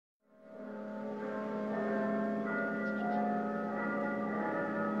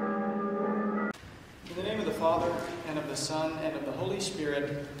Father, and of the Son, and of the Holy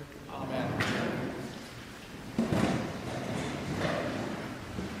Spirit. Amen.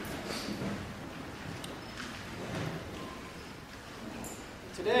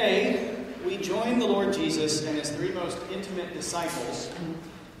 Today, we join the Lord Jesus and his three most intimate disciples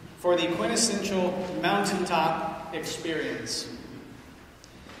for the quintessential mountaintop experience.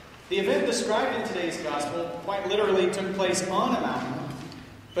 The event described in today's Gospel quite literally took place on a mountain,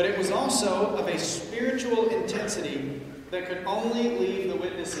 but it was also of a spiritual intensity that could only leave the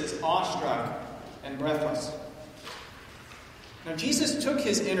witnesses awestruck and breathless. Now, Jesus took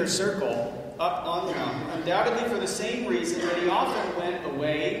his inner circle up on the mountain, undoubtedly for the same reason that he often went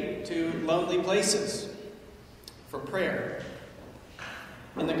away to lonely places, for prayer.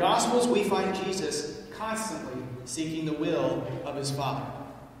 In the Gospels, we find Jesus constantly seeking the will of his Father.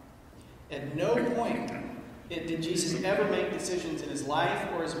 At no point did Jesus ever make decisions in his life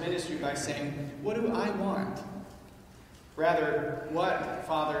or his ministry by saying, "What do I want?" Rather, "What,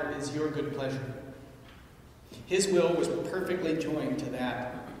 Father, is your good pleasure?" His will was perfectly joined to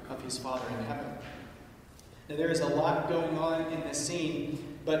that of his Father in heaven. Now, there is a lot going on in this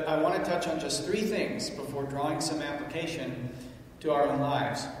scene, but I want to touch on just three things before drawing some application to our own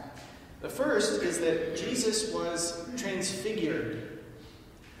lives. The first is that Jesus was transfigured.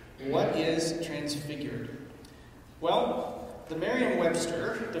 What is transfigured? Well, the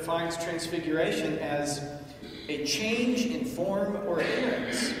Merriam-Webster defines transfiguration as a change in form or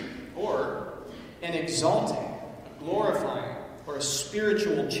appearance, or an exalting, a glorifying, or a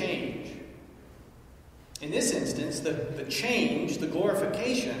spiritual change. In this instance, the change, the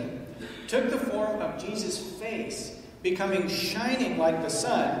glorification, took the form of Jesus' face becoming shining like the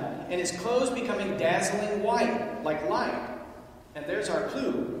sun, and his clothes becoming dazzling white, like light. And there's our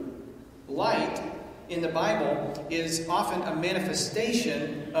clue. Light in the Bible is often a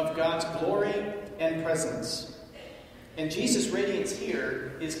manifestation of God's glory and presence. And Jesus' radiance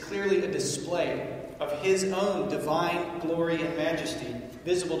here is clearly a display of his own divine glory and majesty,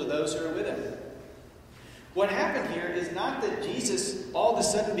 visible to those who are with him. What happened here is not that Jesus all of a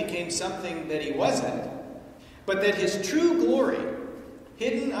sudden became something that he wasn't, but that his true glory,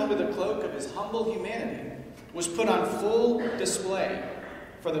 hidden under the cloak of his humble humanity, was put on full display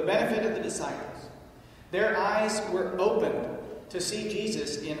for the benefit of the disciples. Their eyes were opened to see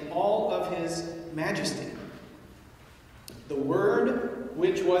Jesus in all of his majesty. The Word,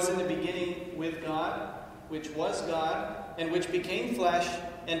 which was in the beginning with God, which was God, and which became flesh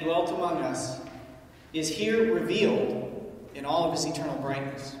and dwelt among us, is here revealed in all of his eternal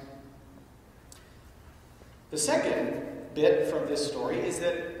brightness. The second bit from this story is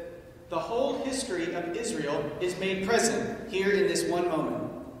that the whole history of Israel is made present here in this one moment.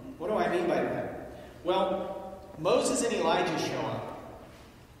 What do I mean by that? Well, Moses and Elijah show up.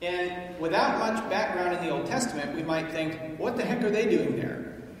 And without much background in the Old Testament, we might think, what the heck are they doing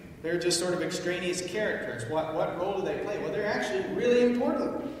there? They're just sort of extraneous characters. What role do they play? Well, they're actually really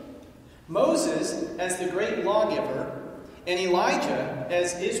important. Moses as the great lawgiver and Elijah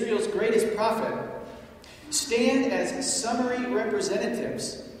as Israel's greatest prophet stand as summary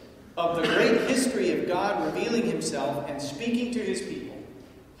representatives of the great history of God revealing himself and speaking to his people.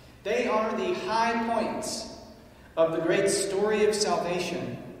 They are the high points of the great story of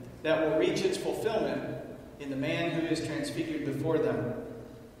salvation that will reach its fulfillment in the man who is transfigured before them.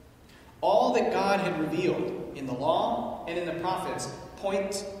 All that God had revealed in the law and in the prophets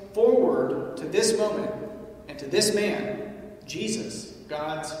points forward to this moment and to this man, Jesus,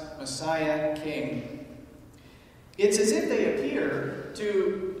 God's Messiah King. It's as if they appear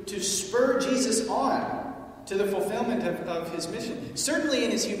to spur Jesus on to the fulfillment of his mission. Certainly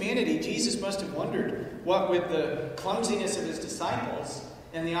in his humanity, Jesus must have wondered what with the clumsiness of his disciples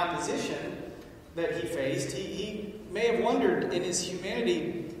and the opposition that he faced, he may have wondered in his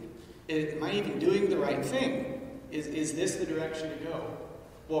humanity, am I even doing the right thing? Is this the direction to go?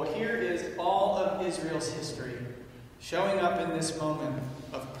 Well, here is all of Israel's history showing up in this moment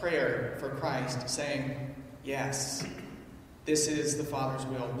of prayer for Christ, saying, yes, this is the Father's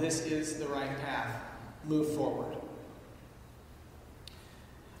will. This is the right path. Move forward.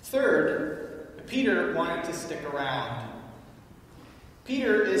 Third, Peter wanted to stick around.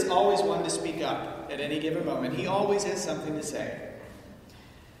 Peter is always one to speak up at any given moment. He always has something to say.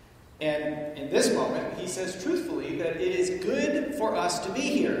 And in this moment, he says truthfully that it is good for us to be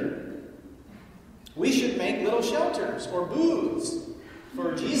here. We should make little shelters or booths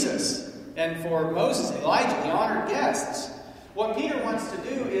for Jesus and for Moses and Elijah, the honored guests. What Peter wants to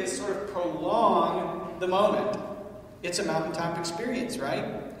do is sort of prolong the moment. It's a mountaintop experience, right?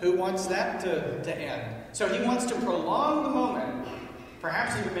 Who wants that to end? So he wants to prolong the moment,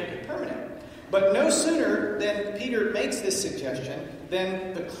 perhaps even make it permanent. But no sooner than Peter makes this suggestion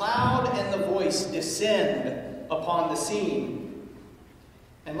than the cloud and the voice descend upon the scene.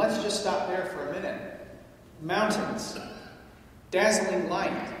 And let's just stop there for a minute. Mountains, dazzling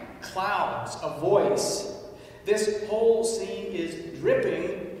light, clouds, a voice. This whole scene is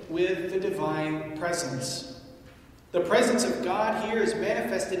dripping with the divine presence. The presence of God here is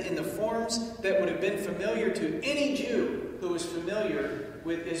manifested in the forms that would have been familiar to any Jew who was familiar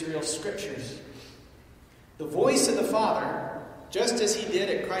with Israel's scriptures. The voice of the Father, just as he did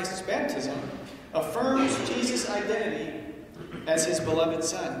at Christ's baptism, affirms Jesus' identity as his beloved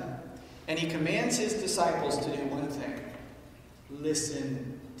Son. And he commands his disciples to do one thing: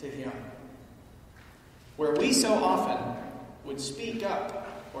 listen to him. Where we so often would speak up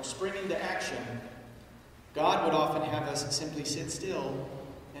or spring into action, God would often have us simply sit still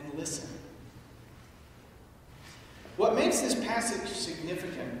and listen. What makes this passage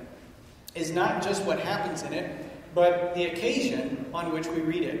significant is not just what happens in it, but the occasion on which we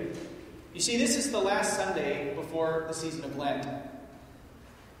read it. You see, this is the last Sunday before the season of Lent.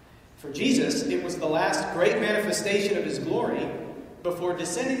 For Jesus, it was the last great manifestation of his glory before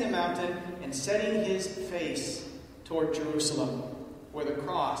descending the mountain and setting his face toward Jerusalem, where the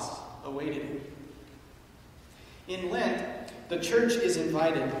cross awaited him. In Lent, the church is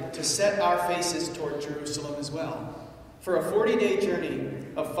invited to set our faces toward Jerusalem as well, for a 40-day journey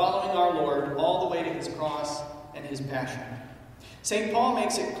of following our Lord all the way to his cross and his passion. St. Paul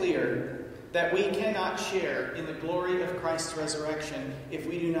makes it clear that we cannot share in the glory of Christ's resurrection if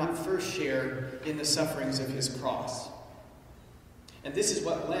we do not first share in the sufferings of his cross. And this is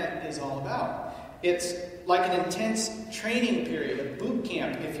what Lent is all about. It's like an intense training period, a boot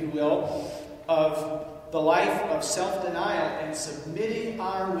camp, if you will, of the life of self-denial and submitting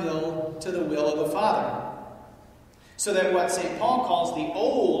our will to the will of the Father. So that what St. Paul calls the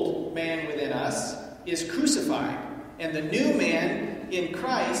old man within us is crucified, and the new man in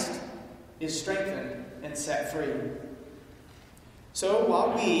Christ is strengthened and set free. So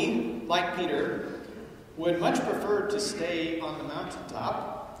while we, like Peter, would much prefer to stay on the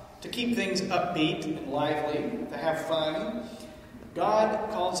mountaintop, to keep things upbeat and lively, to have fun, God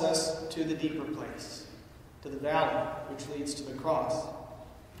calls us to the deeper place, to the valley which leads to the cross.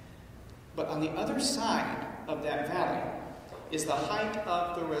 But on the other side of that valley is the height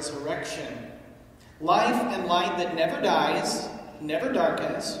of the resurrection. Life and light that never dies, never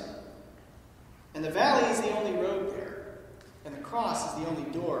darkens. And the valley is the only road there. And the cross is the only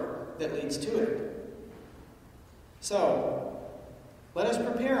door that leads to it. So, let us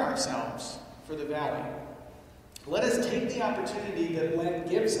prepare ourselves for the valley. Let us take the opportunity that Lent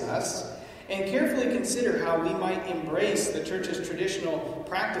gives us and carefully consider how we might embrace the church's traditional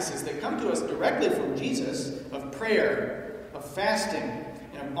practices that come to us directly from Jesus of prayer, of fasting,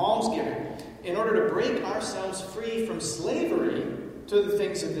 and of almsgiving in order to break ourselves free from slavery to the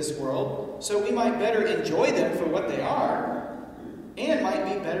things of this world so we might better enjoy them for what they are and might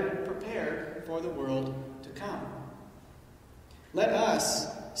be better prepared for the world to come. Let us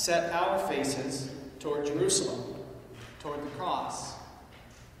set our faces toward Jerusalem, toward the cross,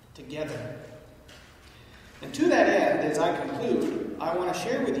 together. And to that end, as I conclude, I want to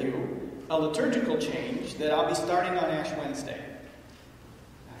share with you a liturgical change that I'll be starting on Ash Wednesday.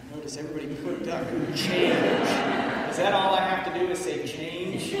 I notice everybody cooked up. Change. Is that all I have to do is say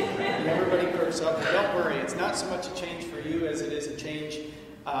change? And everybody perks up. Well, don't worry, it's not so much a change for you as it is a change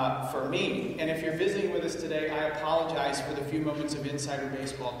for me. And if you're visiting with us today, I apologize for the few moments of insider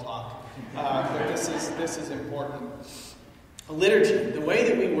baseball talk. But this is important. A liturgy, the way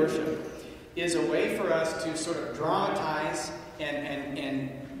that we worship, is a way for us to sort of dramatize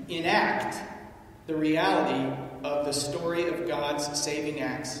and enact the reality of the story of God's saving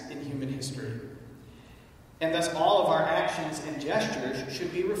acts in human history. And thus all of our actions and gestures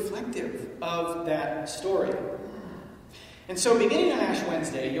should be reflective of that story. And so beginning on Ash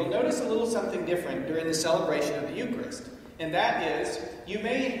Wednesday, you'll notice a little something different during the celebration of the Eucharist. And that is, you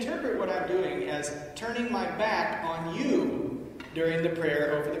may interpret what I'm doing as turning my back on you during the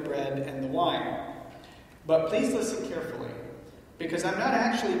prayer over the bread and the wine. But please listen carefully, because I'm not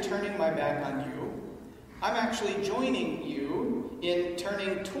actually turning my back on you. I'm actually joining you in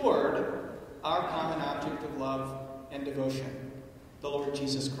turning toward our common object of love and devotion, the Lord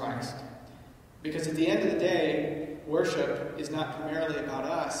Jesus Christ. Because at the end of the day, worship is not primarily about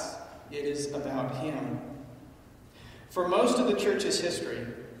us, it is about Him. For most of the church's history,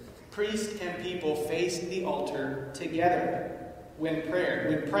 priest and people faced the altar together when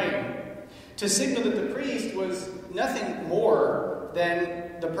praying, to signal that the priest was nothing more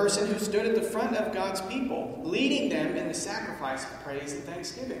than the person who stood at the front of God's people, leading them in the sacrifice of praise and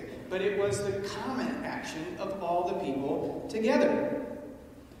thanksgiving. But it was the common action of all the people together.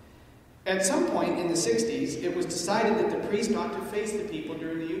 At some point in the 60s, it was decided that the priest ought to face the people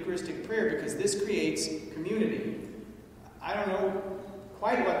during the Eucharistic prayer because this creates community. I don't know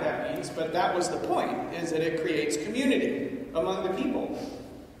quite what that means, but that was the point, is that it creates community among the people.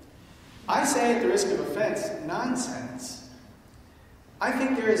 I say, at the risk of offense, nonsense. I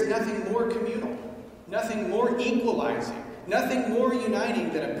think there is nothing more communal, nothing more equalizing, nothing more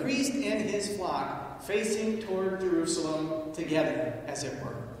uniting than a priest and his flock facing toward Jerusalem together, as it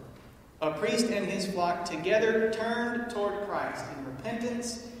were. A priest and his flock together turned toward Christ in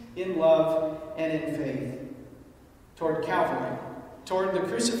repentance, in love, and in faith. Toward Calvary, toward the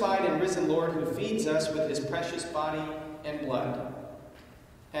crucified and risen Lord who feeds us with his precious body and blood.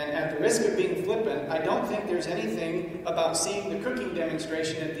 And at the risk of being flippant, I don't think there's anything about seeing the cooking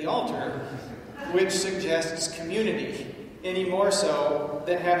demonstration at the altar which suggests community, any more so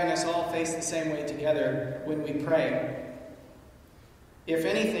than having us all face the same way together when we pray. If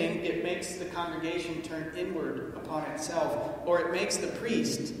anything, it makes the congregation turn inward upon itself, or it makes the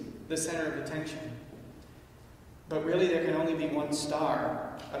priest the center of attention. But really, there can only be one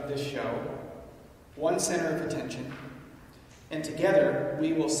star of this show, one center of attention. And together,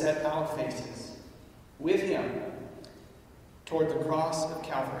 we will set our faces with him toward the cross of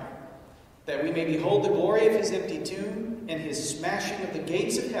Calvary, that we may behold the glory of his empty tomb and his smashing of the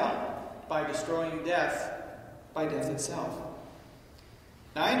gates of hell by destroying death by death itself.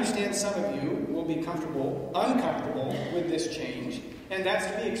 Now, I understand some of you will be uncomfortable with this change, and that's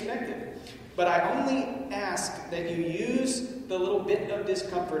to be expected. But I only ask that you use the little bit of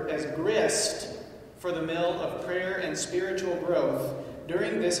discomfort as grist for the mill of prayer and spiritual growth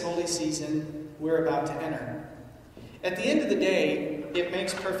during this holy season we're about to enter. At the end of the day, it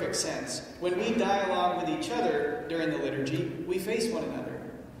makes perfect sense. When we dialogue with each other during the liturgy, we face one another.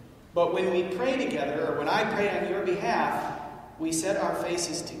 But when we pray together, or when I pray on your behalf, we set our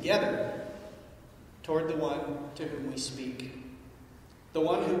faces together toward the one to whom we speak. The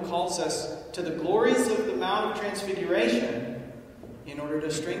one who calls us to the glories of the Mount of Transfiguration in order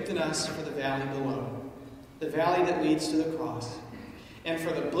to strengthen us for the valley below, the valley that leads to the cross, and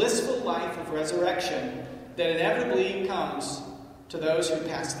for the blissful life of resurrection that inevitably comes to those who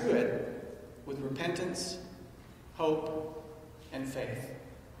pass through it with repentance, hope, and faith.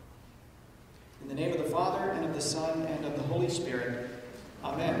 In the name of the Father, and of the Son, and of the Holy Spirit.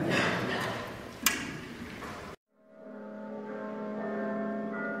 Amen.